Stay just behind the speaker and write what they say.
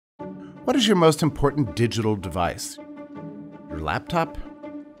What is your most important digital device? Your laptop?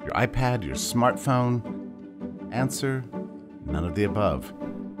 Your iPad? Your smartphone? Answer: none of the above.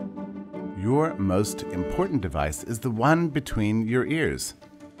 Your most important device is the one between your ears.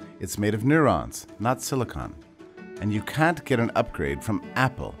 It's made of neurons, not silicon. And you can't get an upgrade from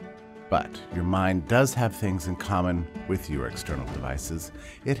Apple. But your mind does have things in common with your external devices.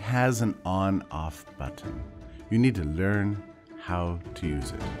 It has an on-off button. You need to learn how to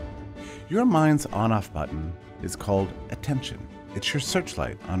use it. Your mind's on-off button is called attention. It's your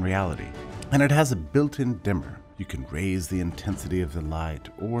searchlight on reality. And it has a built-in dimmer. You can raise the intensity of the light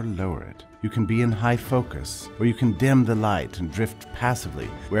or lower it. You can be in high focus, or you can dim the light and drift passively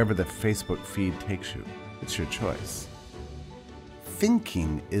wherever the Facebook feed takes you. It's your choice.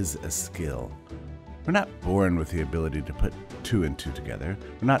 Thinking is a skill. We're not born with the ability to put two and two together.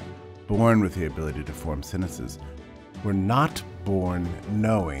 We're not born with the ability to form sentences. We're not born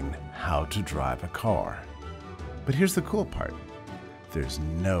knowing how to drive a car. But here's the cool part. There's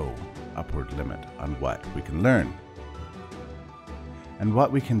no upward limit on what we can learn and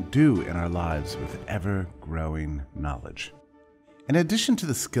what we can do in our lives with ever-growing knowledge. In addition to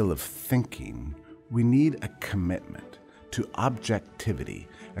the skill of thinking, we need a commitment to objectivity,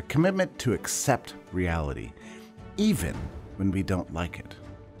 a commitment to accept reality, even when we don't like it,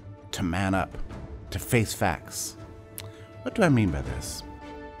 to man up, to face facts. What do I mean by this?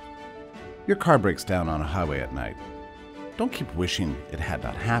 Your car breaks down on a highway at night. Don't keep wishing it had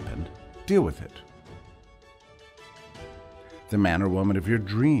not happened. Deal with it. The man or woman of your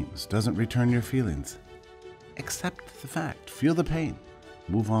dreams doesn't return your feelings. Accept the fact. Feel the pain.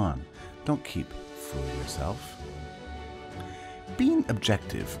 Move on. Don't keep fooling yourself. Being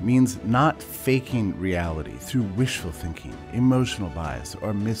objective means not faking reality through wishful thinking, emotional bias,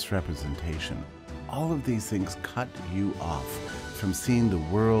 or misrepresentation. All of these things cut you off from seeing the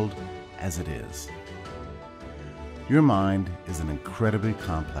world as it is. Your mind is an incredibly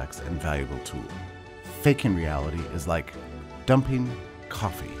complex and valuable tool. Faking reality is like dumping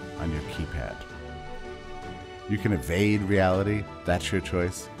coffee on your keypad. You can evade reality, that's your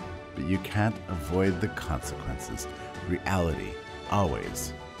choice, but you can't avoid the consequences. Reality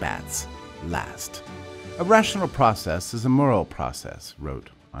always bats last. A rational process is a moral process, wrote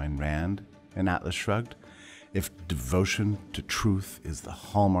Ayn Rand in Atlas Shrugged. If devotion to truth is the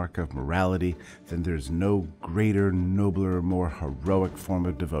hallmark of morality, then there's no greater, nobler, more heroic form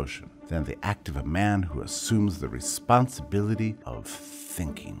of devotion than the act of a man who assumes the responsibility of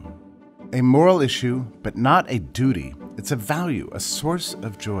thinking. A moral issue, but not a duty. It's a value, a source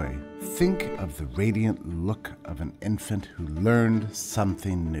of joy. Think of the radiant look of an infant who learned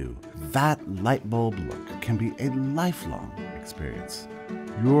something new. That light bulb look can be a lifelong experience.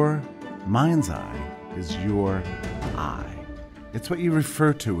 Your mind's eye is your I. It's what you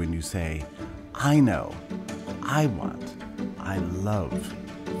refer to when you say, I know, I want, I love,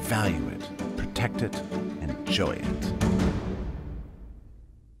 value it, protect it, enjoy it.